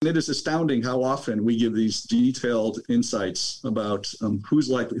it is astounding how often we give these detailed insights about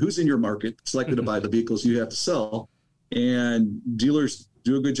who's in your market, is likely to buy the vehicles you have to sell. And dealers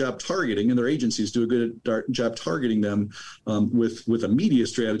do a good job targeting, and their agencies do a good job targeting them with a media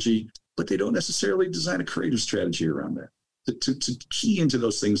strategy, but they don't necessarily design a creative strategy around that to key into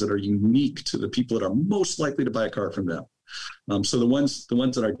those things that are unique to the people that are most likely to buy a car from them. So the ones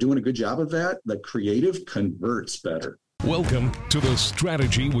that are doing a good job of that, the creative converts better. Welcome to the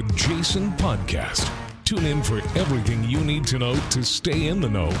Strategy with Jason podcast. Tune in for everything you need to know to stay in the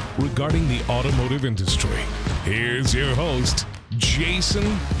know regarding the automotive industry. Here's your host, Jason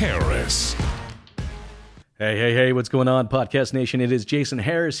Harris. Hey, what's going on, Podcast Nation? It is Jason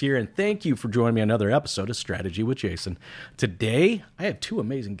Harris here, and thank you for joining me on another episode of Strategy with Jason. Today, I have two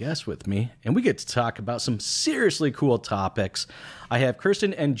amazing guests with me, and we get to talk about some seriously cool topics. I have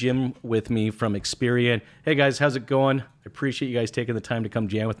Kirsten and Jim with me from Experian. Hey, guys, how's it going? I appreciate you guys taking the time to come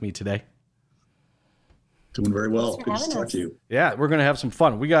jam with me today. Doing very well. Good to talk to you. Yeah, we're going to have some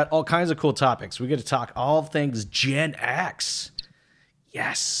fun. We got all kinds of cool topics. We get to talk all things Gen X.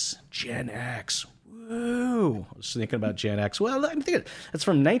 Yes, Gen X. Woo. I was thinking about Gen X. Well, I'm thinking that's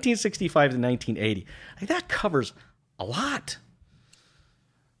from 1965 to 1980. That covers a lot.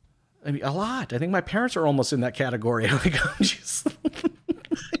 I mean, a lot. I think my parents are almost in that category. Like,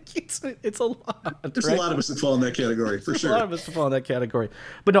 it's a lot. There's right? a lot of us that fall in that category, for sure. A lot of us that fall in that category.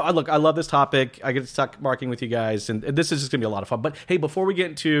 But no, look, I love this topic. I get to talk marketing with you guys, and this is just going to be a lot of fun. But hey, before we get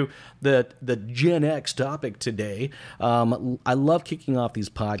into the Gen X topic today, I love kicking off these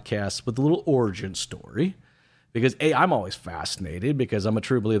podcasts with a little origin story. Because A, I'm always fascinated because I'm a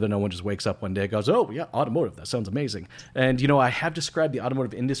true believer that no one just wakes up one day and goes, oh, yeah, automotive, that sounds amazing. And, I have described the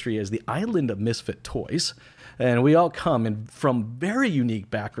automotive industry as the island of misfit toys. And we all come from very unique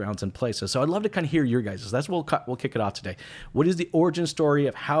backgrounds and places. So I'd love to kind of hear your guys'. That's what we'll kick it off today. What is the origin story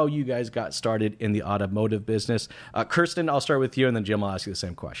of how you guys got started in the automotive business? Kirsten, I'll start with you, and then Jim, I'll ask you the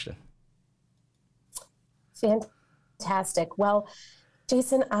same question. Fantastic. Well,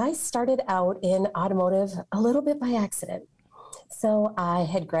 Jason, I started out in automotive a little bit by accident. So I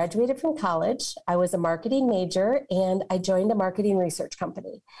had graduated from college. I was a marketing major, and I joined a marketing research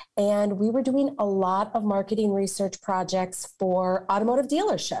company. And we were doing a lot of marketing research projects for automotive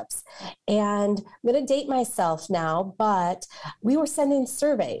dealerships. And I'm going to date myself now, but we were sending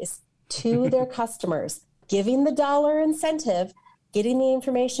surveys to their customers, giving the dollar incentive, getting the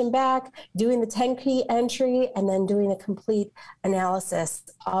information back, doing the 10-key entry, and then doing a complete analysis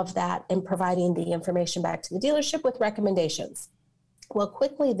of that and providing the information back to the dealership with recommendations. Well,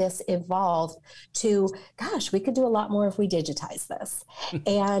 quickly this evolved to, gosh, we could do a lot more if we digitize this.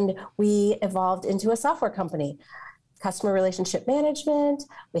 And we evolved into a software company. Customer relationship management,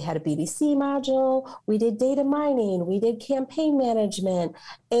 we had a BDC module, we did data mining, we did campaign management,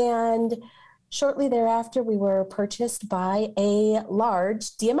 and shortly thereafter, we were purchased by a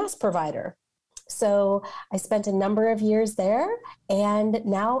large DMS provider. So I spent a number of years there, and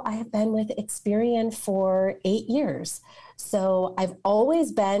now I have been with Experian for 8 years. So I've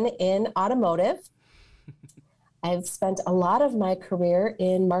always been in automotive. I've spent a lot of my career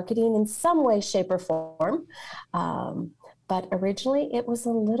in marketing in some way, shape, or form. But originally it was a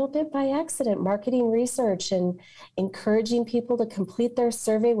little bit by accident, marketing research and encouraging people to complete their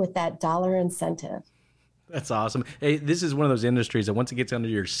survey with that dollar incentive. That's awesome. Hey, this is one of those industries that once it gets under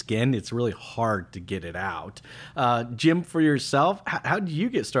your skin, it's really hard to get it out. Jim, for yourself, how did you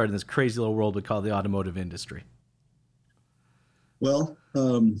get started in this crazy little world we call the automotive industry? Well,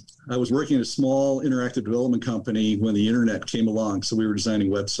 I was working at a small interactive development company when the internet came along. So we were designing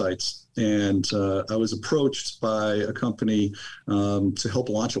websites, and I was approached by a company to help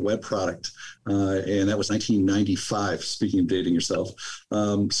launch a web product. And that was 1995, speaking of dating yourself.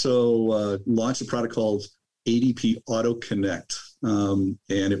 So launched a product called ADP Auto Connect. And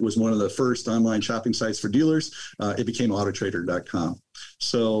it was one of the first online shopping sites for dealers. It became autotrader.com.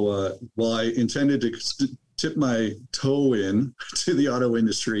 So while I intended to tip my toe in to the auto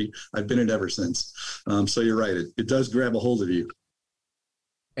industry, I've been in it ever since. So you're right. It does grab a hold of you.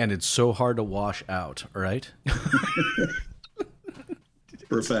 And it's so hard to wash out, right?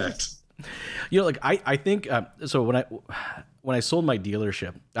 For a fact. I think, so when I sold my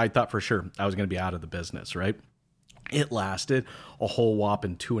dealership, I thought for sure I was going to be out of the business, right? It lasted a whole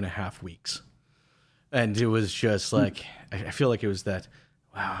whopping 2.5 weeks. And it was just like, I feel like it was that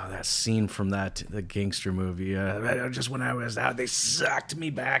scene from the gangster movie. Just when I was out, they sucked me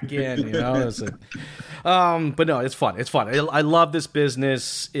back in, but no, it's fun. It's fun. I love this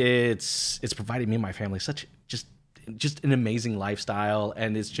business. It's providing me and my family such just an amazing lifestyle.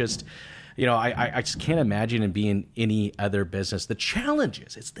 And it's just, I just can't imagine it being any other business. The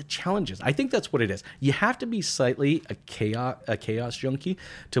challenges, it's the challenges. I think that's what it is. You have to be slightly a chaos junkie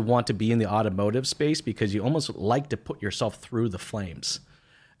to want to be in the automotive space, because you almost like to put yourself through the flames.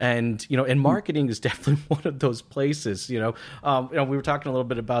 And, and marketing is definitely one of those places, we were talking a little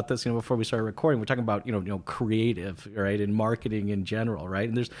bit about this, before we started recording. We're talking about, creative, right, and marketing in general, right?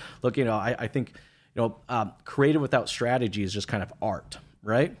 And there's, look, I think, creative without strategy is just kind of art,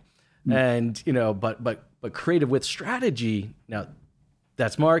 right? And, but creative with strategy, now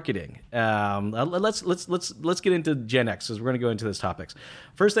that's marketing. Let's get into Gen X, because we're going to go into these topics.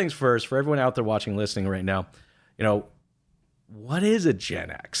 First things first, for everyone out there watching, listening right now, what is a Gen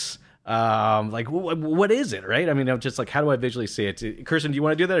X? What is it, right? I mean, I'm just like, how do I visually see it? Kirsten, do you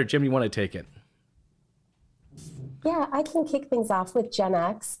want to do that, or Jim, you want to take it? Yeah, I can kick things off with Gen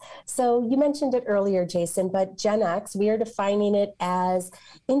X. So you mentioned it earlier, Jason, but Gen X, we are defining it as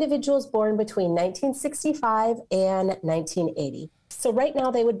individuals born between 1965 and 1980. So right now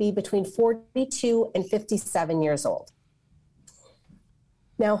they would be between 42 and 57 years old.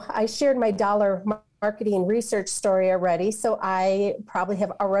 Now, I shared my dollar marketing research story already, so I probably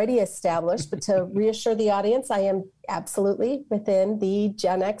have already established, but to reassure the audience, I am absolutely within the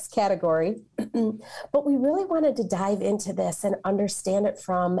Gen X category. But we really wanted to dive into this and understand it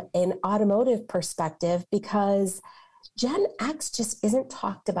from an automotive perspective, because Gen X just isn't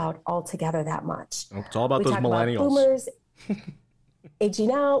talked about altogether that much. It's all about those millennials. About boomers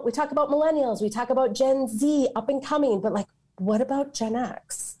aging out. We talk about millennials. We talk about Gen Z up and coming. But what about Gen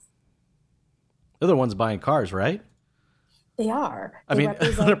X? They're the ones buying cars, right? They are. I mean,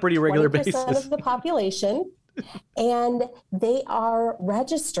 on a pretty regular basis. 20% of the population, and they are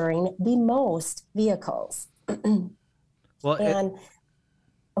registering the most vehicles. Well,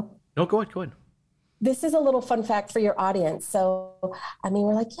 no, go ahead. This is a little fun fact for your audience. So, I mean,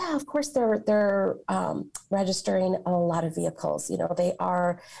 we're like, yeah, of course they're registering a lot of vehicles. They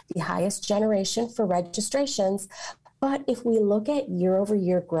are the highest generation for registrations. But if we look at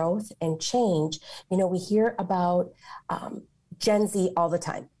year-over-year growth and change, we hear about Gen Z all the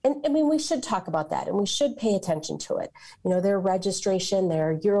time. And I mean, we should talk about that, and we should pay attention to it. Their registration,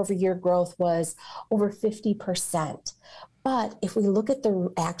 their year-over-year growth was over 50%. But if we look at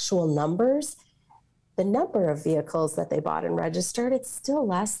the actual numbers, the number of vehicles that they bought and registered, it's still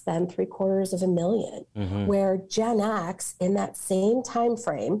less than 750,000. Mm-hmm. Where Gen X, in that same time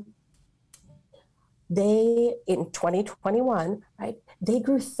frame, they, in 2021, right, they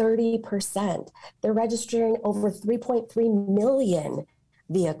grew 30%. They're registering over 3.3 million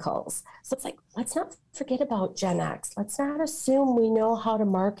vehicles. So it's like, let's not forget about Gen X. Let's not assume we know how to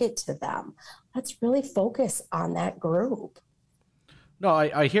market to them. Let's really focus on that group. No,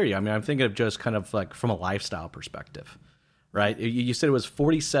 I hear you. I mean, I'm thinking of just kind of like from a lifestyle perspective, right? You said it was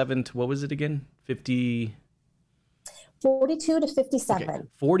 47 to, what was it again? 42 to 57. Okay,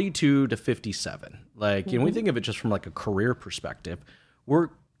 42 to 57. We think of it just from like a career perspective. We're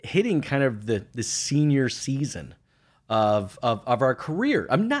hitting kind of the senior season of our career.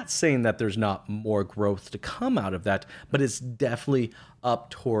 I'm not saying that there's not more growth to come out of that, but it's definitely up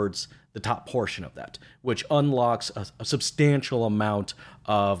towards the top portion of that, which unlocks a substantial amount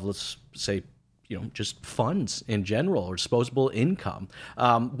of, let's say, just funds in general, or disposable income.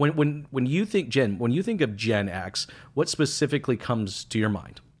 When you think of Gen X, what specifically comes to your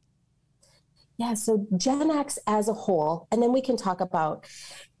mind? Yeah, so Gen X as a whole, and then we can talk about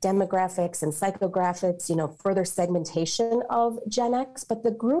demographics and psychographics, further segmentation of Gen X, but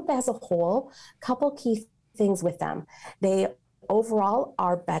the group as a whole, couple key things with them. They overall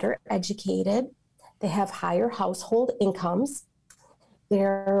are better educated. They have higher household incomes.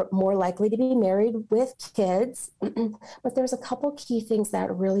 They're more likely to be married with kids, but there's a couple key things that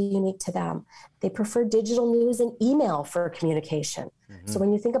are really unique to them. They prefer digital news and email for communication. Mm-hmm. So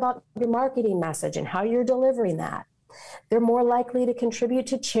when you think about your marketing message and how you're delivering that, they're more likely to contribute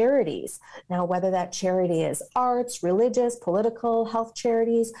to charities. Now, whether that charity is arts, religious, political, health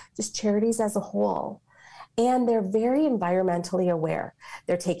charities, just charities as a whole. And they're very environmentally aware.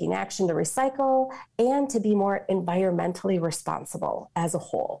 They're taking action to recycle and to be more environmentally responsible as a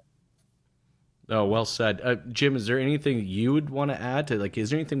whole. Oh, well said. Jim, is there anything you would want to add to, is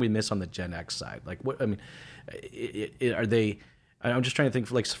there anything we miss on the Gen X side? Are they, I'm just trying to think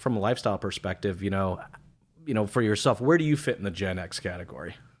from a lifestyle perspective, for yourself, where do you fit in the Gen X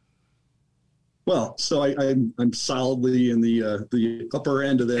category? Well, so I'm solidly in the upper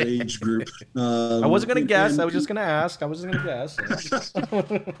end of that age group. I wasn't going to guess. I was just going to ask. I wasn't going to guess.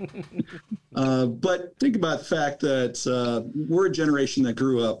 But think about the fact that we're a generation that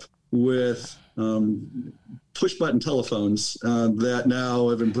grew up with push button telephones that now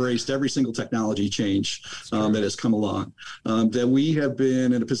have embraced every single technology change that has come along, that we have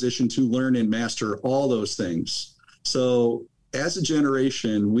been in a position to learn and master all those things. So as a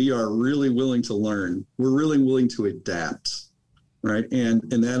generation, we are really willing to learn. We're really willing to adapt, right? And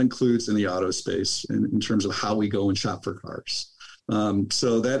that includes in the auto space in terms of how we go and shop for cars.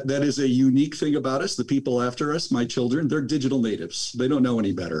 So that is a unique thing about us. The people after us, my children, they're digital natives. They don't know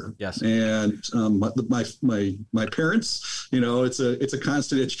any better. Yes. And my parents, it's a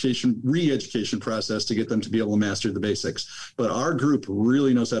constant re-education process to get them to be able to master the basics. But our group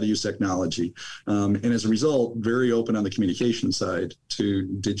really knows how to use technology, and as a result, very open on the communication side to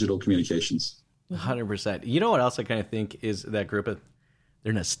digital communications. 100%. You know what else I kind of think is that group of,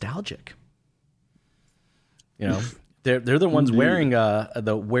 they're nostalgic. They're the ones wearing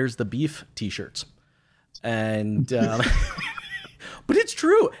the "Where's the Beef" t-shirts, and but it's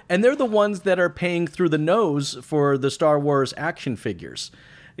true. And they're the ones that are paying through the nose for the Star Wars action figures.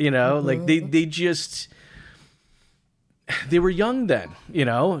 Like they were young then.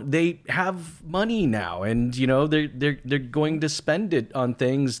 They have money now, and they're going to spend it on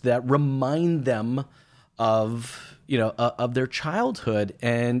things that remind them of their childhood.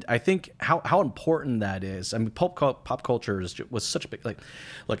 And I think how important that is. I mean, pop culture was such a big,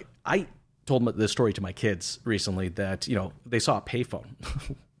 look, I told this story to my kids recently that, they saw a payphone.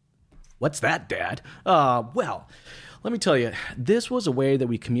 What's that, Dad? Well, let me tell you, this was a way that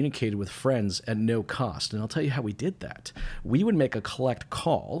we communicated with friends at no cost. And I'll tell you how we did that. We would make a collect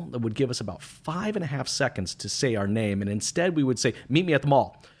call that would give us about 5.5 seconds to say our name. And instead we would say, meet me at the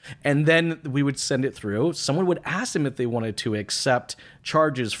mall. And then we would send it through. Someone would ask them if they wanted to accept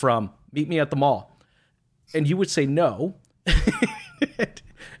charges from meet me at the mall. And you would say no.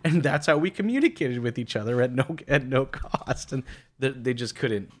 And that's how we communicated with each other at no cost. And they just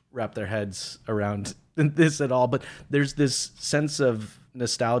couldn't wrap their heads around this at all. But there's this sense of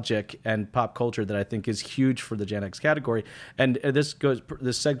nostalgic and pop culture that I think is huge for the Gen X category. And this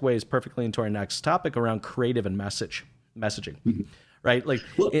segues perfectly into our next topic around creative and messaging, mm-hmm. Right? Like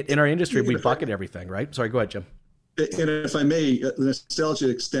in our industry, we bucket everything, right? Sorry, go ahead, Jim. And if I may, the nostalgia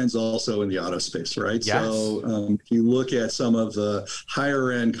extends also in the auto space, right? Yes. So if you look at some of the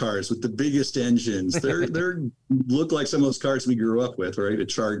higher end cars with the biggest engines, they're look like some of those cars we grew up with, right? A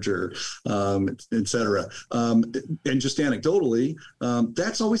Charger, et cetera. And just anecdotally,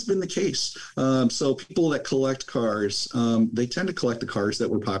 that's always been the case. So people that collect cars, they tend to collect the cars that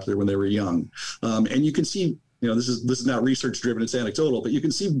were popular when they were young. And you can see, this is not research driven, it's anecdotal, but you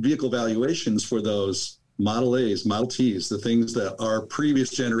can see vehicle valuations for those Model A's, Model T's, the things that our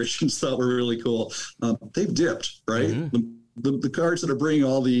previous generations thought were really cool, they've dipped, right? Mm-hmm. The cars that are bringing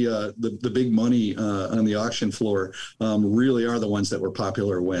all the big money on the auction floor really are the ones that were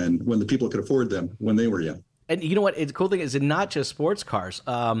popular when the people could afford them when they were young. And you know what? The cool thing is, it's not just sports cars.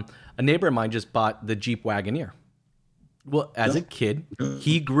 A neighbor of mine just bought the Jeep Wagoneer. Well, as a kid,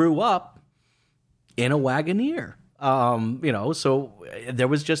 he grew up in a Wagoneer. So there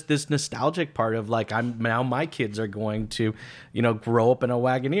was just this nostalgic part of like, now my kids are going to, grow up in a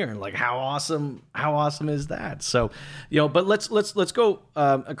Wagoneer, and like, how awesome is that? So, but let's go,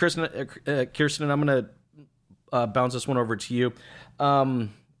 Kirsten, and I'm going to bounce this one over to you. I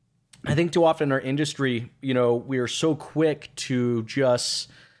think too often in our industry, we are so quick to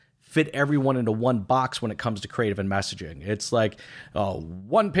just fit everyone into one box when it comes to creative and messaging. It's like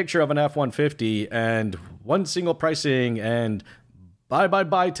one picture of an F-150 and one single pricing and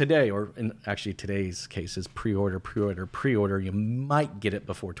buy today. Or in actually today's case is pre-order. You might get it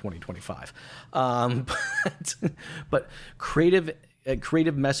before 2025. But creative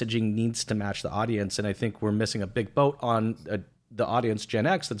messaging needs to match the audience. And I think we're missing a big boat on the audience, Gen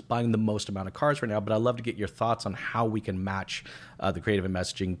X, that's buying the most amount of cars right now. But I'd love to get your thoughts on how we can match the creative and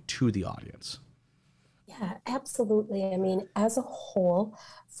messaging to the audience. Yeah, absolutely. I mean, as a whole,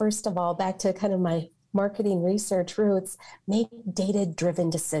 first of all, back to kind of my marketing research roots, make data-driven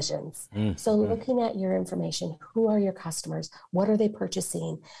decisions. Mm-hmm. So looking at your information, who are your customers? What are they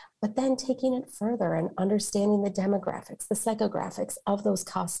purchasing? But then taking it further and understanding the demographics, the psychographics of those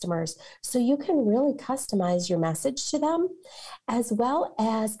customers, so you can really customize your message to them, as well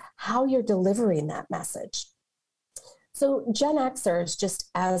as how you're delivering that message. So Gen Xers, just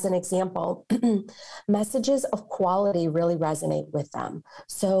as an example, messages of quality really resonate with them.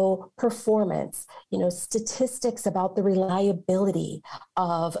 So performance, statistics about the reliability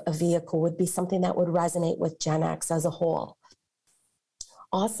of a vehicle would be something that would resonate with Gen X as a whole.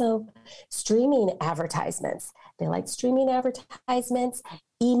 Also, streaming advertisements. They like streaming advertisements,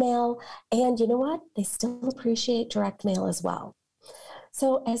 email, and you know what? They still appreciate direct mail as well.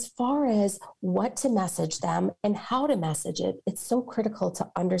 So as far as what to message them and how to message it, it's so critical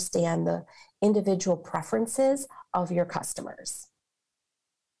to understand the individual preferences of your customers.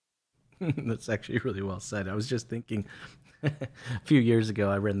 That's actually really well said. I was just thinking a few years ago,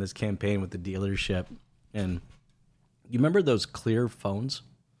 I ran this campaign with the dealership, and you remember those clear phones?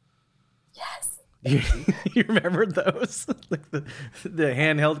 Yes. You remember those? Like the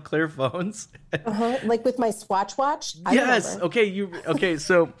handheld clear phones? Like with my Swatch watch? Yes. Okay.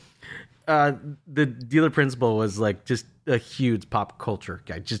 So the dealer principal was like just a huge pop culture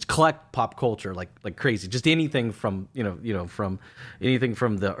guy. Just collect pop culture like crazy. Just anything from from anything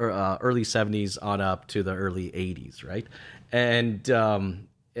from the early 70s on up to the early 80s, right? And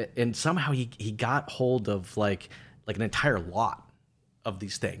somehow he got hold of like an entire lot of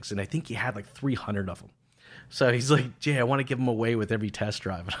these things, and I think he had like 300 of them. So he's like, Jay, I want to give them away with every test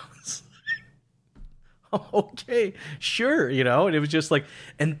drive. And I was like, okay, sure, and it was just like,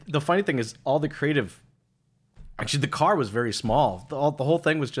 and the funny thing is all the creative, actually the car was very small. The whole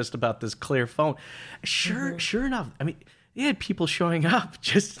thing was just about this clear phone. Sure enough, I mean, you had people showing up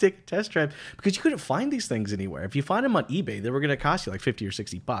just to take a test drive because you couldn't find these things anywhere. If you find them on eBay, they were going to cost you like $50 or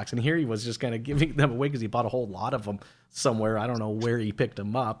 $60. And here he was just kind of giving them away because he bought a whole lot of them somewhere. I don't know where he picked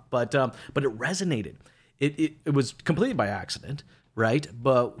them up, but it resonated. It was completely by accident, right?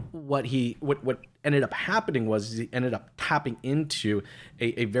 But what ended up happening was he ended up tapping into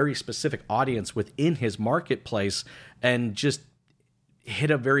a very specific audience within his marketplace and just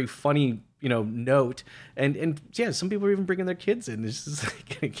hit a very funny note, and yeah, some people are even bringing their kids in. It's just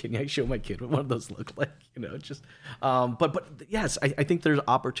like, can I show my kid what one of those look like? But yes, I think there's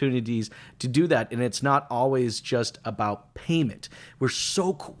opportunities to do that, and it's not always just about payment. We're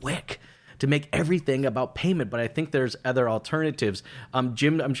so quick to make everything about payment, but I think there's other alternatives.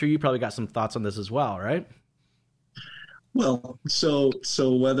 Jim, I'm sure you probably got some thoughts on this as well, right? Well, so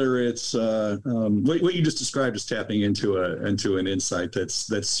whether it's what you just described is tapping into an insight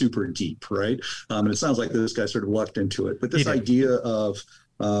that's super deep, right? And it sounds like this guy sort of lucked into it. But this idea of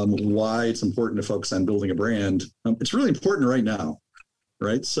why it's important to focus on building a brand, it's really important right now,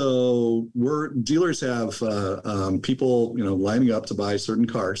 right? So dealers have people lining up to buy certain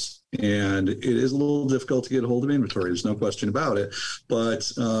cars. And it is a little difficult to get a hold of inventory. There's no question about it,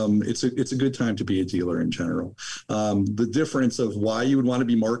 but it's a good time to be a dealer in general. The difference of why you would want to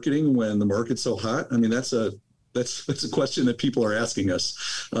be marketing when the market's so hot, I mean, that's a question that people are asking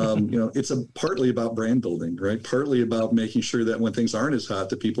us. It's partly about brand building, right? Partly about making sure that when things aren't as hot,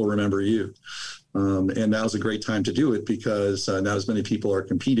 that people remember you. And now's a great time to do it because not as many people are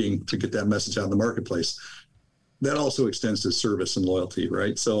competing to get that message out in the marketplace. That also extends to service and loyalty,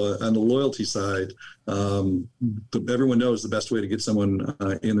 right? So on the loyalty side, everyone knows the best way to get someone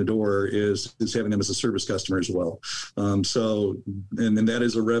in the door is having them as a service customer as well. And that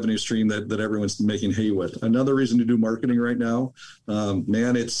is a revenue stream that everyone's making hay with. Another reason to do marketing right now,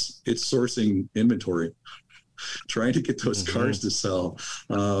 it's sourcing inventory. Trying to get those cars to sell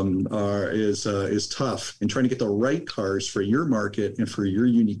is tough, and trying to get the right cars for your market and for your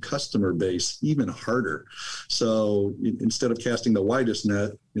unique customer base even harder. So instead of casting the widest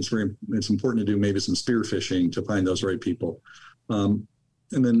net, it's important to do maybe some spear fishing to find those right people.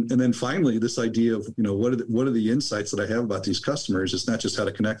 And then finally, this idea of what are the insights that I have about these customers? It's not just how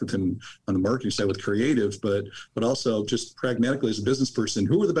to connect with them on the marketing side with creative, but also just pragmatically as a business person,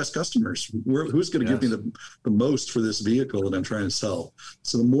 who are the best customers? Who's going to give me the most for this vehicle that I'm trying to sell?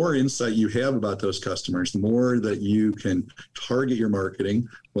 So the more insight you have about those customers, the more that you can target your marketing,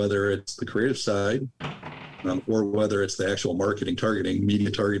 whether it's the creative side. Or whether it's the actual marketing targeting, media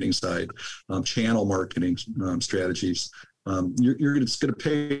targeting side, channel marketing strategies. It's going to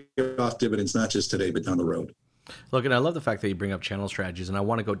pay off dividends, not just today, but down the road. Look, and I love the fact that you bring up channel strategies, and I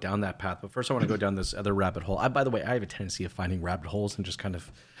want to go down that path. But first, I want to go down this other rabbit hole. By the way, I have a tendency of finding rabbit holes and just kind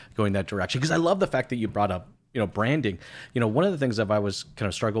of going that direction because I love the fact that you brought up, branding. One of the things that I was kind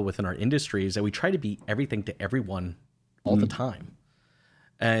of struggle with in our industry is that we try to be everything to everyone all the time,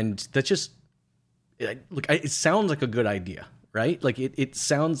 and that's just look. It sounds like a good idea, right? Like it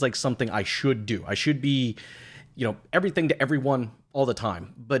sounds like something I should do. I should be everything to everyone all the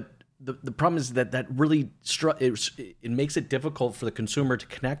time. But the problem is that really it makes it difficult for the consumer to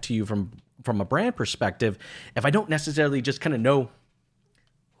connect to you from a brand perspective if I don't necessarily just kind of know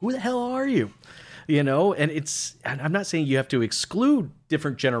who the hell are you, and I'm not saying you have to exclude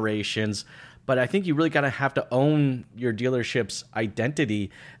different generations, but I think you really have to own your dealership's identity.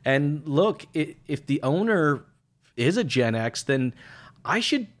 And look, if the owner is a Gen X, then I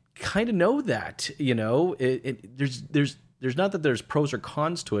should kind of know that, there's not that there's pros or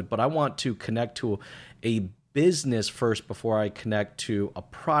cons to it, but I want to connect to a business first before I connect to a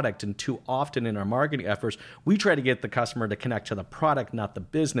product. And too often in our marketing efforts, we try to get the customer to connect to the product, not the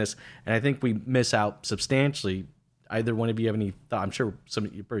business. And I think we miss out substantially. Either one of you have any thoughts? I'm sure some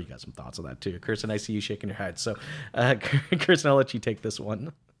of you got some thoughts on that too. Kirsten, I see you shaking your head. So Kirsten, I'll let you take this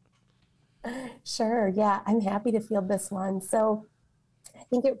one. Sure. Yeah, I'm happy to field this one. So I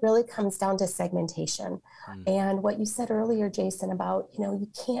think it really comes down to segmentation. And what you said earlier, Jason, about, you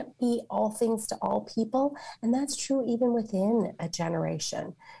can't be all things to all people. And that's true even within a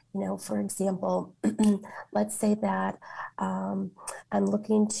generation. For example, let's say that I'm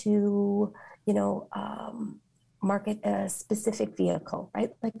looking to, market a specific vehicle, right?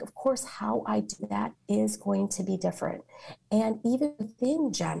 Like, of course, how I do that is going to be different. And even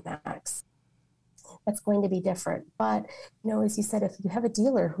within Gen X, that's going to be different. But, as you said, if you have a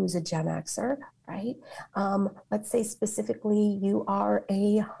dealer who's a Gen Xer, right? Let's say specifically you are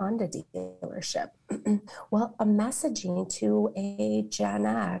a Honda dealership. Well, a messaging to a Gen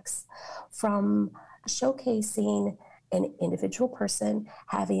X from showcasing an individual person,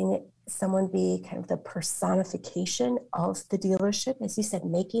 having someone be kind of the personification of the dealership, as you said,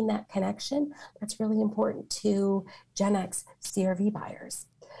 making that connection, that's really important to Gen X CRV buyers.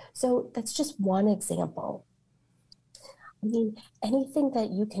 So that's just one example. I mean, anything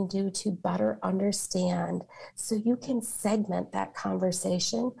that you can do to better understand so you can segment that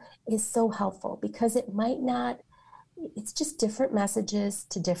conversation is so helpful, because it's just different messages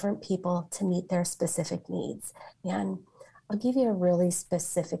to different people to meet their specific needs. And I'll give you a really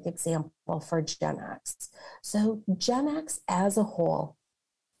specific example for Gen X. So Gen X as a whole,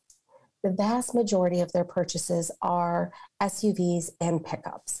 the vast majority of their purchases are SUVs and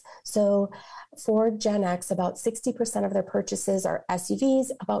pickups. So for Gen X, about 60% of their purchases are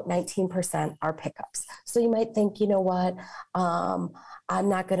SUVs, about 19% are pickups. So you might think, you know what, I'm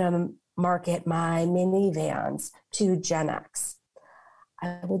not going to market my minivans to Gen X.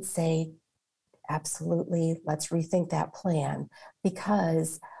 I would say, absolutely, let's rethink that plan,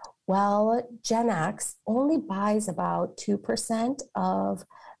 because, Gen X only buys about 2% of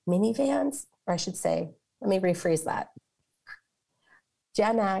minivans, or I should say, let me rephrase that.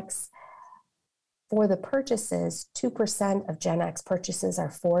 Gen X, for the purchases, 2% of Gen X purchases are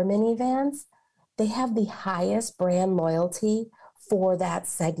for minivans. They have the highest brand loyalty for that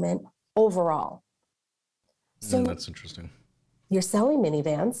segment overall. So that's interesting. You're selling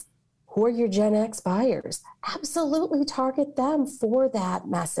minivans. Who are your Gen X buyers? Absolutely target them for that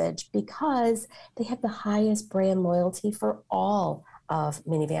message, because they have the highest brand loyalty for all of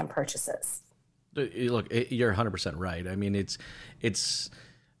minivan purchases. Look, you're 100% right. I mean, it's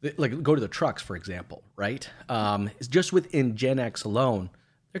like, go to the trucks, for example, right? Just within Gen X alone,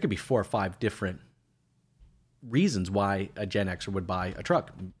 there could be 4 or 5 different reasons why a Gen Xer would buy a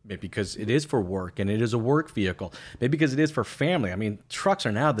truck. Maybe because it is for work and it is a work vehicle. Maybe because it is for family. I mean, trucks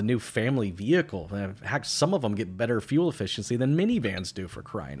are now the new family vehicle. Heck, some of them get better fuel efficiency than minivans do, for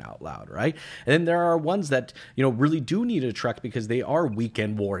crying out loud, right? And then there are ones that, really do need a truck because they are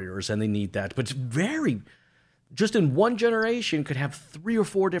weekend warriors and they need that. But it's just in one generation could have 3 or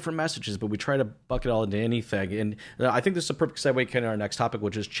 4 different messages, but we try to bucket it all into anything. And I think this is a perfect segue to our next topic,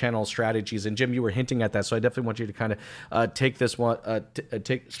 which is channel strategies. And Jim, you were hinting at that, so I definitely want you to kind of take this one,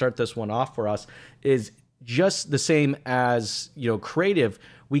 start this one off for us. Is just the same as creative.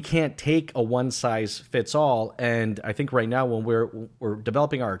 We can't take a one size fits all. And I think right now when we're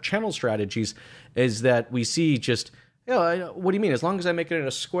developing our channel strategies, is that we see just, what do you mean? As long as I make it in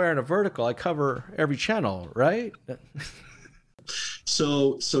a square and a vertical, I cover every channel, right?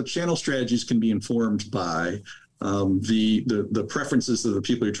 So channel strategies can be informed by the preferences of the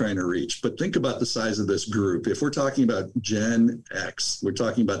people you're trying to reach. But think about the size of this group. If we're talking about Gen X, we're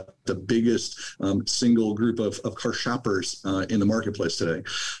talking about the biggest single group of car shoppers in the marketplace today.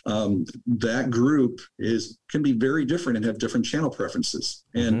 That group can be very different and have different channel preferences.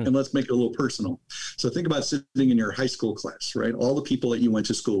 And let's make it a little personal. So think about sitting in your high school class, right? All the people that you went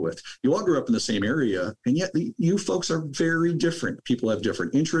to school with. You all grew up in the same area, and yet you folks are very different. People have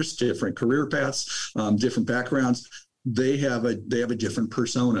different interests, different career paths, different backgrounds. They have a different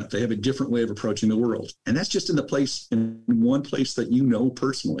persona. They have a different way of approaching the world. And that's just in one place that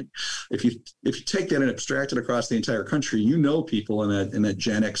personally. If you take that and abstract it across the entire country, people in that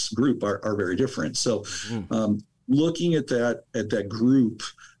Gen X group are very different. So looking at that group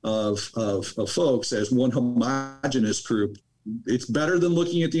of folks as one homogenous group it's better than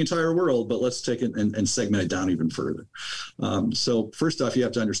looking at the entire world, but let's take it and segment it down even further. So first off, you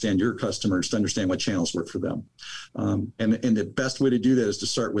have to understand your customers to understand what channels work for them. And the best way to do that is to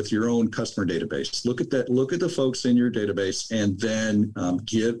start with your own customer database. Look at the folks in your database, and then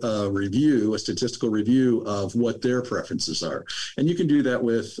get a statistical review of what their preferences are. And you can do that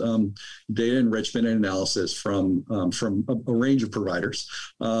with data enrichment and analysis from a range of providers.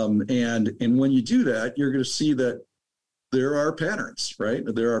 And when you do that, you're going to see that there are patterns, right?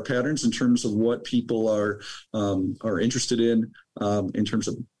 There are patterns in terms of what people are interested in terms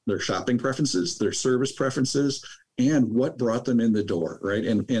of their shopping preferences, their service preferences, and what brought them in the door, right?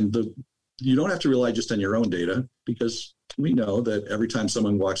 You don't have to rely just on your own data, because we know that every time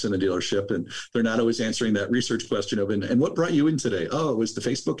someone walks in a dealership and they're not always answering that research question of, and what brought you in today? Oh, it was the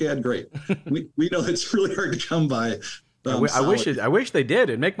Facebook ad? Great. we know it's really hard to come by. I wish they did.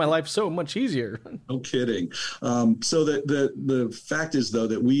 It'd make my life so much easier. No kidding. So the fact is, though,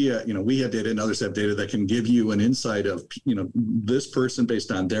 that we have data and others have data that can give you an insight of, this person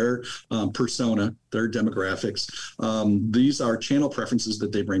based on their persona, their demographics. These are channel preferences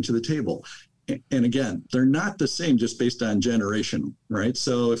that they bring to the table. And again, they're not the same just based on generation, right?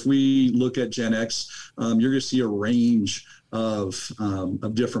 So if we look at Gen X, you're going to see a range of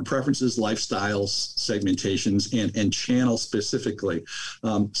different preferences, lifestyles, segmentations, and channels specifically.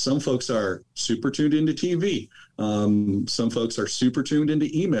 Some folks are super tuned into TV. Some folks are super tuned into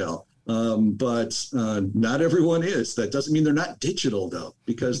email. But not everyone is. That doesn't mean they're not digital, though,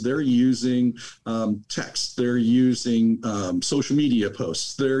 because they're using text, they're using social media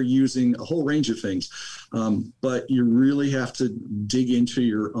posts, they're using a whole range of things. But you really have to dig into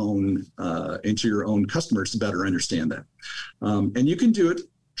your own customers to better understand that. And you can do it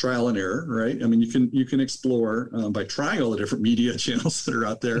trial and error, right? I mean, you can explore by trying all the different media channels that are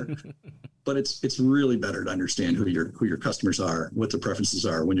out there. But it's really better to understand who your customers are, what their preferences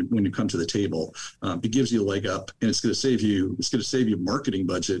are when you come to the table. It gives you a leg up, and it's going to save you marketing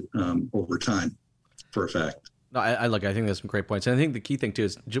budget over time, for a fact. No, I think that's some great points, and I think the key thing too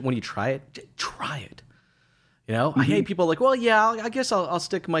is when you try it. Mm-hmm. I hate people like, well, yeah, I guess I'll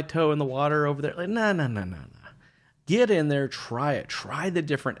stick my toe in the water over there. Like, no. Get in there, try it, try the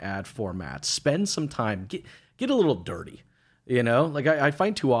different ad formats, spend some time, get a little dirty. Like I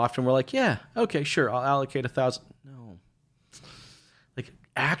find too often we're like, yeah, okay, sure, I'll allocate 1,000. No, like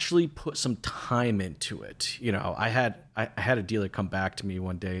actually put some time into it. I had a dealer come back to me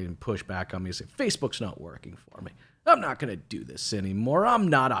one day and push back on me and say, Facebook's not working for me. I'm not going to do this anymore. I'm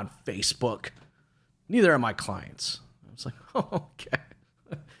not on Facebook. Neither are my clients. I was like, oh, okay.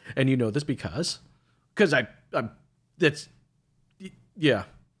 And you know this because yeah.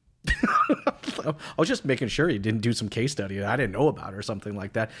 I was just making sure you didn't do some case study that I didn't know about or something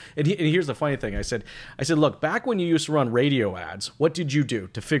like that. And here's the funny thing. I said, look, back when you used to run radio ads, what did you do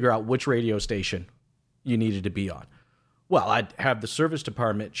to figure out which radio station you needed to be on? Well, I'd have the service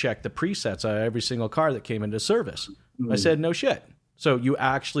department check the presets on every single car that came into service. I said, no shit. So you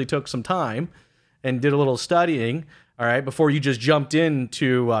actually took some time and did a little studying, all right, before you just jumped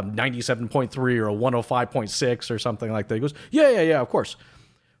into 97.3 or 105.6 or something like that. He goes, yeah, of course.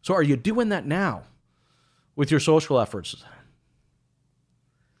 So are you doing that now with your social efforts?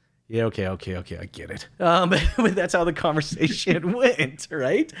 Yeah, okay, I get it. But that's how the conversation went,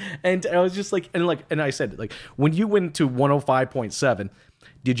 right? And I was just like, and I said, like, when you went to 105.7,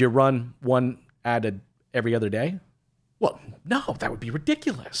 did you run one ad every other day? Well, no, that would be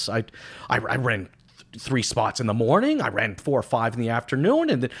ridiculous. I ran 3 spots in the morning. I ran 4 or 5 in the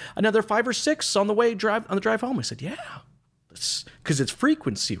afternoon, and then another 5 or 6 on the drive home. I said, yeah. Because it's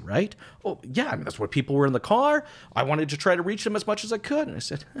frequency, right? Oh, yeah, I mean, that's what people were in the car. I wanted to try to reach them as much as I could. And I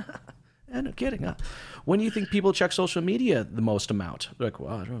said, no kidding. When do you think people check social media the most amount? They're like,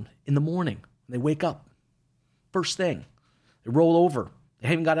 well, I don't know. In the morning. They wake up. First thing. They roll over. They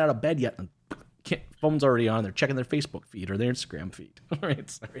haven't got out of bed yet. And phone's already on. They're checking their Facebook feed or their Instagram feed. All right,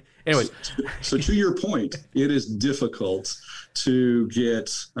 sorry. Anyways. So to your point, it is difficult to get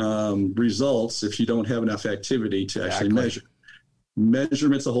results if you don't have enough activity to actually measure.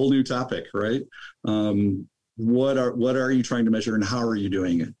 Measurement's a whole new topic, right? What are you trying to measure, and how are you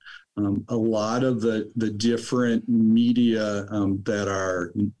doing it? A lot of the different media that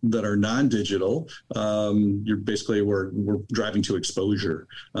are non-digital, we're driving to exposure,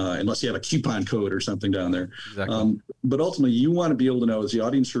 unless you have a coupon code or something down there. Exactly. But ultimately, you want to be able to know, is the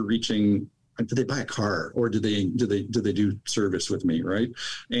audience you're reaching did they buy a car, or did they do service with me, right?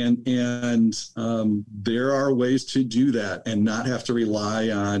 And there are ways to do that and not have to rely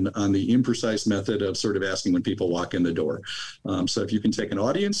on the imprecise method of sort of asking when people walk in the door. So if you can take an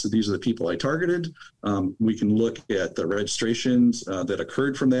audience, these are the people I targeted. We can look at the registrations that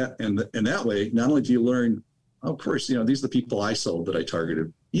occurred from that, and that way, not only do you learn, of course, these are the people I sold that I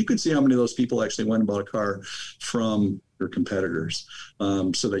targeted. You can see how many of those people actually went and bought a car from your competitors,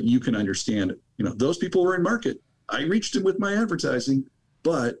 so that you can understand, those people were in market. I reached them with my advertising,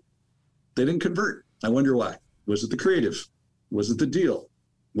 but they didn't convert. I wonder why. Was it the creative? Was it the deal?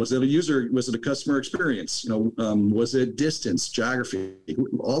 Was it a user? Was it a customer experience? Was it distance, geography,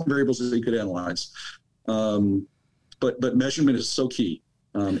 all the variables that you could analyze. But measurement is so key.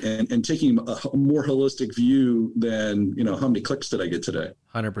 And taking a more holistic view than, how many clicks did I get today?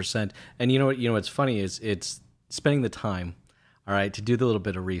 100%. And what's funny is it's spending the time, all right, to do the little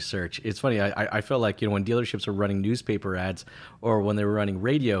bit of research. It's funny. I feel like, when dealerships were running newspaper ads or when they were running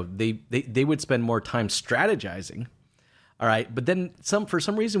radio, they would spend more time strategizing. All right. But then for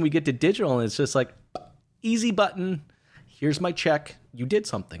some reason we get to digital and it's just like easy button. Here's my check. You did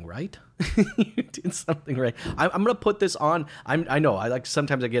something right. You did something right. I'm going to put this on. I know.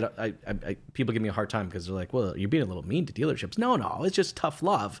 Sometimes I get people give me a hard time because they're like, well, you're being a little mean to dealerships. No, it's just tough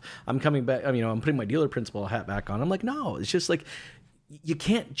love. I'm coming back. I'm putting my dealer principal hat back on. I'm like, no, it's just like, you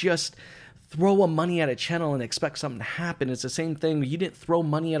can't just throw money at a channel and expect something to happen. It's the same thing. You didn't throw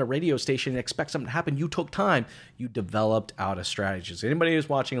money at a radio station and expect something to happen. You took time. You developed out a strategy. So anybody who's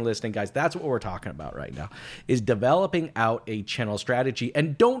watching and listening, guys, that's what we're talking about right now, is developing out a channel strategy.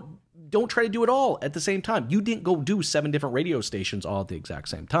 And don't try to do it all at the same time. You didn't go do 7 different radio stations all at the exact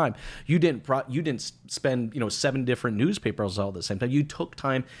same time. You didn't spend 7 different newspapers all at the same time. You took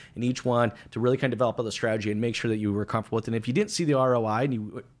time in each one to really kind of develop the strategy and make sure that you were comfortable with it. And if you didn't see the ROI,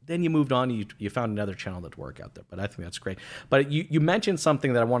 then you moved on and you found another channel that worked out there. But I think that's great. But you mentioned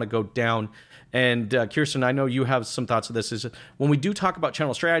something that I want to go down. And Kirsten, I know you have some thoughts of this. Is when we do talk about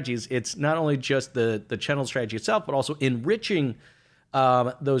channel strategies, it's not only just the channel strategy itself, but also enriching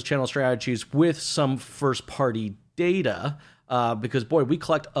those channel strategies with some first-party data, because, boy, we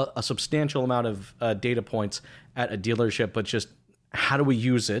collect a substantial amount of data points at a dealership, but just how do we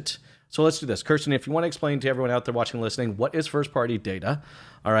use it? So let's do this. Kirsten, if you want to explain to everyone out there watching and listening, what is first-party data,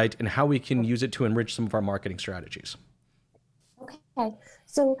 all right, and how we can use it to enrich some of our marketing strategies. Okay.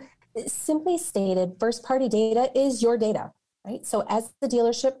 So simply stated, first-party data is your data. Right. So as the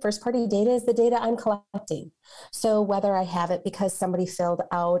dealership, first-party data is the data I'm collecting. So whether I have it because somebody filled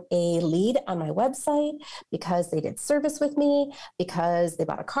out a lead on my website, because they did service with me, because they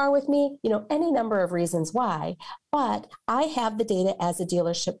bought a car with me, any number of reasons why. But I have the data as a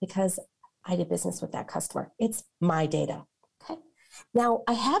dealership because I did business with that customer. It's my data. Okay. Now,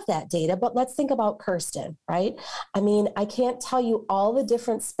 I have that data, but let's think about Kirsten, right? I can't tell you all the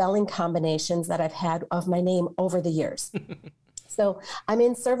different spelling combinations that I've had of my name over the years. So I'm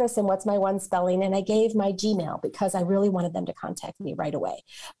in service and what's my one spelling? And I gave my Gmail because I really wanted them to contact me right away.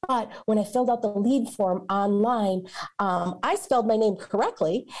 But when I filled out the lead form online, I spelled my name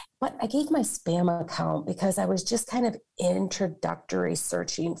correctly, but I gave my spam account because I was just kind of introductory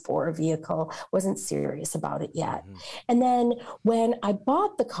searching for a vehicle, wasn't serious about it yet. Mm-hmm. And then when I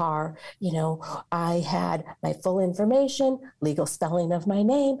bought the car, I had my full information, legal spelling of my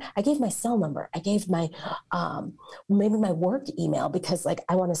name. I gave my cell number. I gave my, maybe my work email because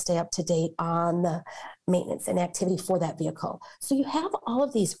I want to stay up to date on the maintenance and activity for that vehicle. So you have all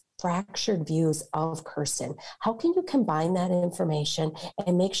of these fractured views of Kirsten. How can you combine that information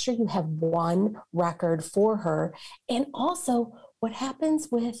and make sure you have one record for her? And also, what happens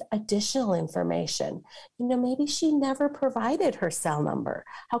with additional information? Maybe she never provided her cell number.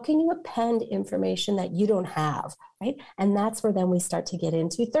 How can you append information that you don't have, right? And that's where then we start to get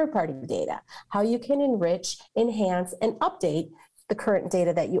into third-party data, how you can enrich, enhance, and update the current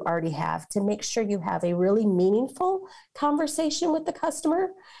data that you already have to make sure you have a really meaningful conversation with the customer,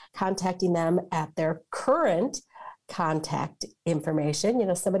 contacting them at their current contact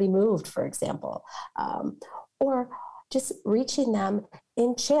information. Somebody moved, for example, or just reaching them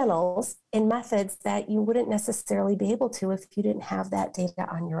in channels and methods that you wouldn't necessarily be able to if you didn't have that data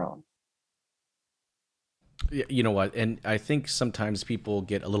on your own. You know what? And I think sometimes people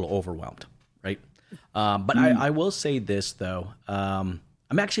get a little overwhelmed, right? But I will say this, though. I'm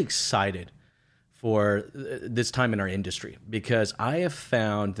actually excited for this time in our industry because I have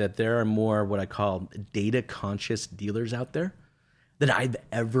found that there are more what I call data conscious dealers out there than I've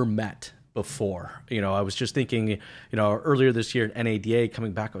ever met before. I was just thinking, earlier this year at NADA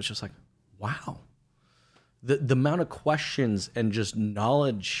coming back, I was just like, wow, the amount of questions and just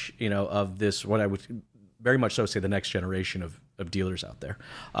knowledge, of this, what I would very much so say the next generation of dealers out there,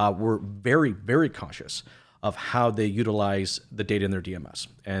 were very, very conscious of how they utilize the data in their DMS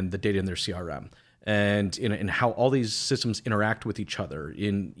and the data in their CRM, and how all these systems interact with each other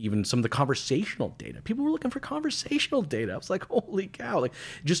in even some of the conversational data. People were looking for conversational data. I was like, holy cow. Like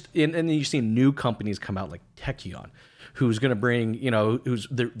and then you see new companies come out like Tekion, who's going to bring, who's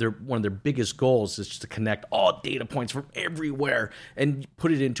their one of their biggest goals is just to connect all data points from everywhere and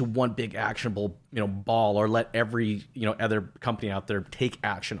put it into one big actionable, ball, or let every, other company out there take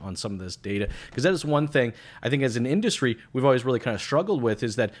action on some of this data. Because that is one thing I think as an industry, we've always really kind of struggled with,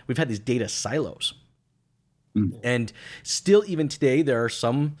 is that we've had these data silos. And still, even today, there are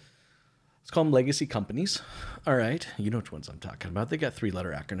some, let's call them legacy companies. All right. You know which ones I'm talking about. They got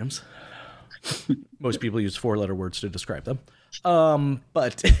 3-letter acronyms. Most people use 4-letter words to describe them.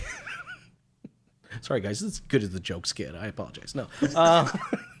 But sorry, guys, it's as good as the joke skit. I apologize. No.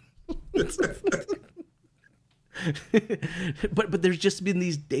 But there's just been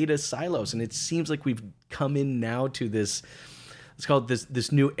these data silos, and it seems like we've come in now to this, let's call it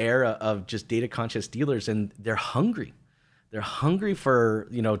this new era of just data conscious dealers, and they're hungry. They're hungry for,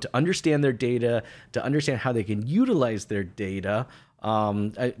 to understand their data, to understand how they can utilize their data.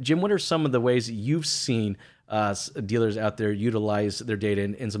 Jim, what are some of the ways that you've seen dealers out there utilize their data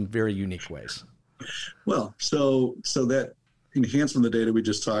in some very unique ways? Well, so that enhancement of the data we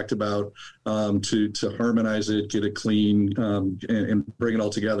just talked about, to harmonize it, get it clean, and bring it all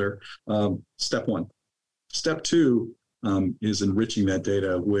together. Step one. Step two is enriching that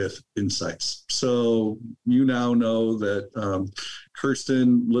data with insights. So you now know that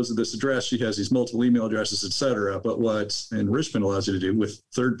Kirsten lives at this address. She has these multiple email addresses, et cetera. But what enrichment allows you to do with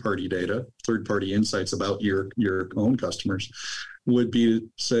third-party data, third-party insights about your own customers, would be to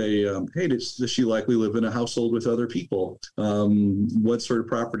say, hey, does she likely live in a household with other people? What sort of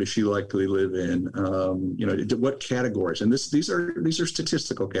property does she likely live in? What categories? And these are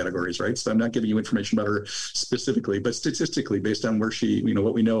statistical categories, right? So I'm not giving you information about her specifically, but statistically, based on where she,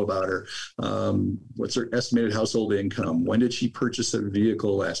 what we know about her, what's her estimated household income? When did she purchase a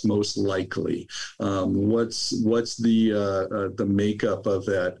vehicle last? Most likely, what's the makeup of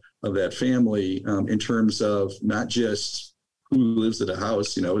that family in terms of not just who lives at a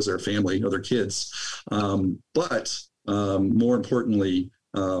house, is there a family, other kids? But more importantly,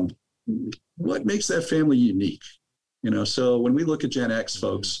 what makes that family unique? So when we look at Gen X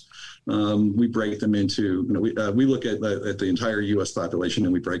folks, we break them into, we look at the entire U.S. population,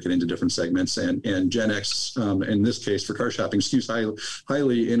 and we break it into different segments. And Gen X, in this case for car shopping, skews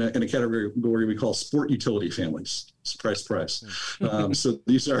highly in a category we call sport utility families. Surprise, surprise. So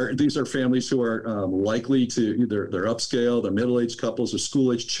these are families who are likely to they're upscale, they're middle-aged couples, they're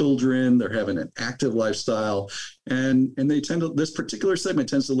school-aged children, they're having an active lifestyle, and they this particular segment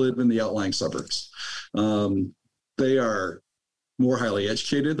tends to live in the outlying suburbs. They are more highly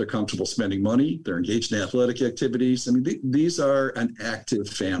educated, they're comfortable spending money, they're engaged in athletic activities. I mean, these are an active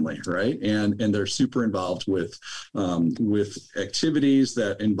family, right? And they're super involved with activities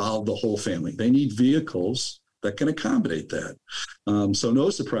that involve the whole family. They need vehicles that can accommodate that. So no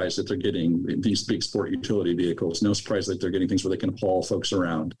surprise that they're getting these big sport utility vehicles. No surprise that they're getting things where they can haul folks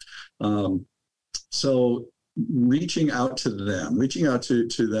around. So reaching out to them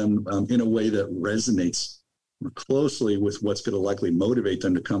in a way that resonates more closely with what's going to likely motivate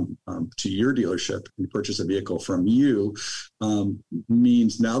them to come to your dealership and purchase a vehicle from you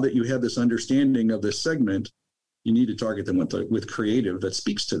means now that you have this understanding of this segment, you need to target them with creative that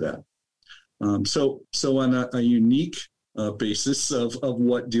speaks to that. So on a unique basis of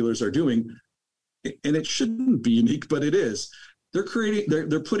what dealers are doing, and it shouldn't be unique, but it is, they're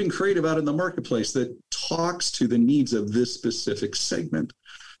putting creative out in the marketplace that talks to the needs of this specific segment.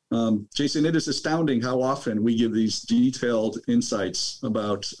 Jason, it is astounding how often we give these detailed insights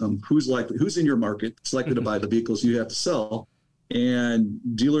about who's in your market, is likely to buy the vehicles you have to sell, and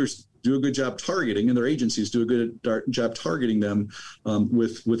dealers do a good job targeting, and their agencies do a good job targeting them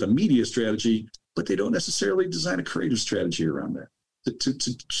with a media strategy, but they don't necessarily design a creative strategy around that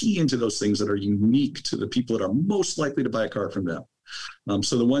to key into those things that are unique to the people that are most likely to buy a car from them.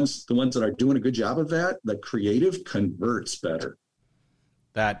 So the ones that are doing a good job of that, the creative converts better.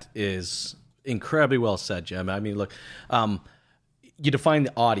 That is incredibly well said, Jim. I mean, look, you define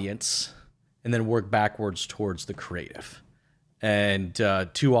the audience and then work backwards towards the creative. And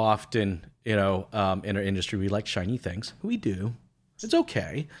too often, in our industry, we like shiny things. We do. It's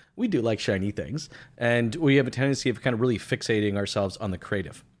okay. We do like shiny things. And we have a tendency of kind of really fixating ourselves on the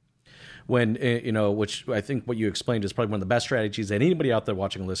creative. when, which I think what you explained is probably one of the best strategies that anybody out there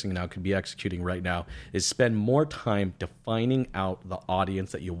watching and listening now could be executing right now, is spend more time defining out the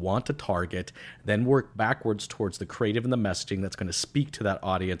audience that you want to target, then work backwards towards the creative and the messaging that's going to speak to that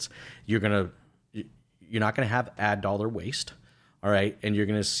audience. You're not going to have ad dollar waste. All right. And you're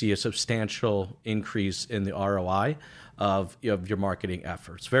going to see a substantial increase in the ROI of your marketing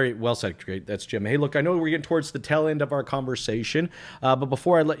efforts. Very well said. Great. That's Jim. Hey, look, I know we're getting towards the tail end of our conversation, but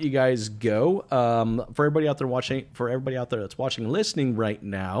before I let you guys go, for everybody out there that's watching and listening right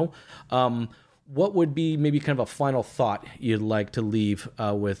now, what would be maybe kind of a final thought you'd like to leave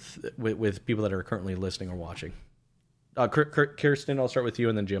with people that are currently listening or watching? Kirsten, I'll start with you,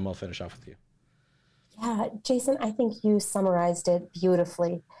 and then Jim, I'll finish off with you. Yeah, Jason, I think you summarized it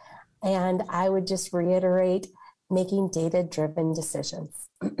beautifully. And I would just reiterate making data-driven decisions.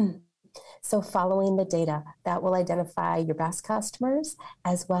 So following the data, that will identify your best customers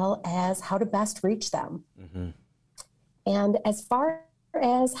as well as how to best reach them. Mm-hmm. And as far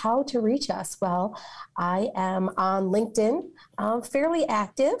as how to reach us, well, I am on LinkedIn, fairly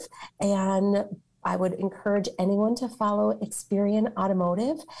active, and I would encourage anyone to follow Experian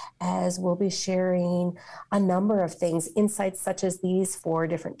Automotive, as we'll be sharing a number of things, insights such as these for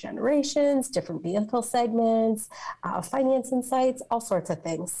different generations, different vehicle segments, finance insights, all sorts of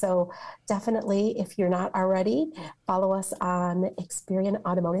things. So definitely, if you're not already, follow us on Experian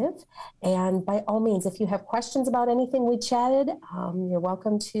Automotive. And by all means, if you have questions about anything we chatted, you're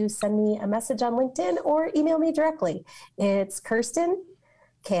welcome to send me a message on LinkedIn or email me directly. It's Kirsten,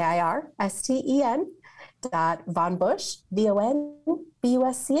 KIRSTEN .vonbusch,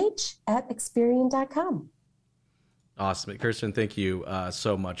 VONBUSCH @Experian.com. Awesome. Kirsten, thank you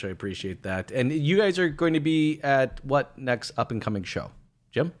so much. I appreciate that. And you guys are going to be at what next up and coming show?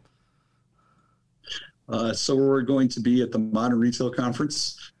 Jim? So we're going to be at the Modern Retail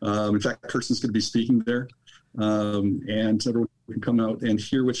Conference. In fact, Kirsten's going to be speaking there. And everyone can come out and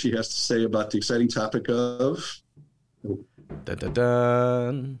hear what she has to say about the exciting topic of... Dun, dun,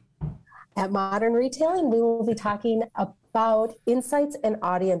 dun. At Modern Retailing, we will be talking about insights and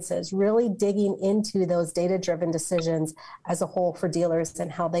audiences, really digging into those data-driven decisions as a whole for dealers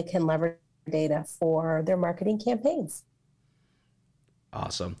and how they can leverage data for their marketing campaigns.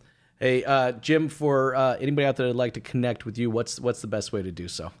 Awesome. Hey, Jim, for anybody out there that'd like to connect with you, what's the best way to do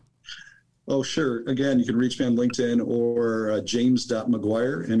so? Oh, sure. Again, you can reach me on LinkedIn or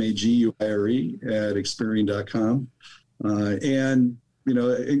james.mcguire, MAGUIRE, at Experian.com. And,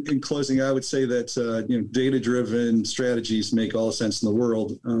 in closing, I would say that, data-driven strategies make all the sense in the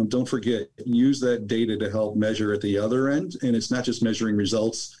world. Don't forget, use that data to help measure at the other end. And it's not just measuring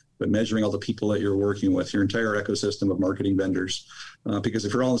results, but measuring all the people that you're working with, your entire ecosystem of marketing vendors. Because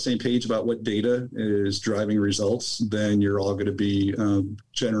if you're all on the same page about what data is driving results, then you're all going to be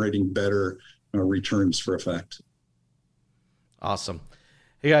generating better returns for effect. Awesome.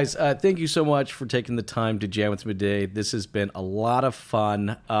 Hey guys, thank you so much for taking the time to jam with me today. This has been a lot of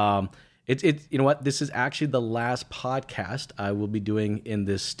fun. You know what? This is actually the last podcast I will be doing in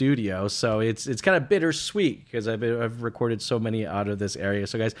this studio, so it's kind of bittersweet because I've recorded so many out of this area.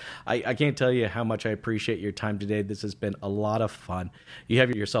 So guys, I can't tell you how much I appreciate your time today. This has been a lot of fun. You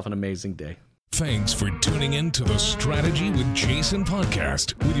have yourself an amazing day. Thanks for tuning in to the Strategy with Jason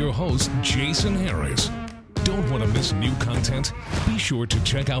podcast with your host, Jason Harris. Don't want to miss new content? Be sure to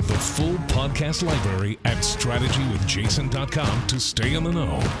check out the full podcast library at strategywithjason.com to stay in the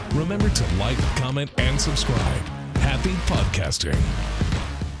know. Remember to like, comment, and subscribe. Happy podcasting.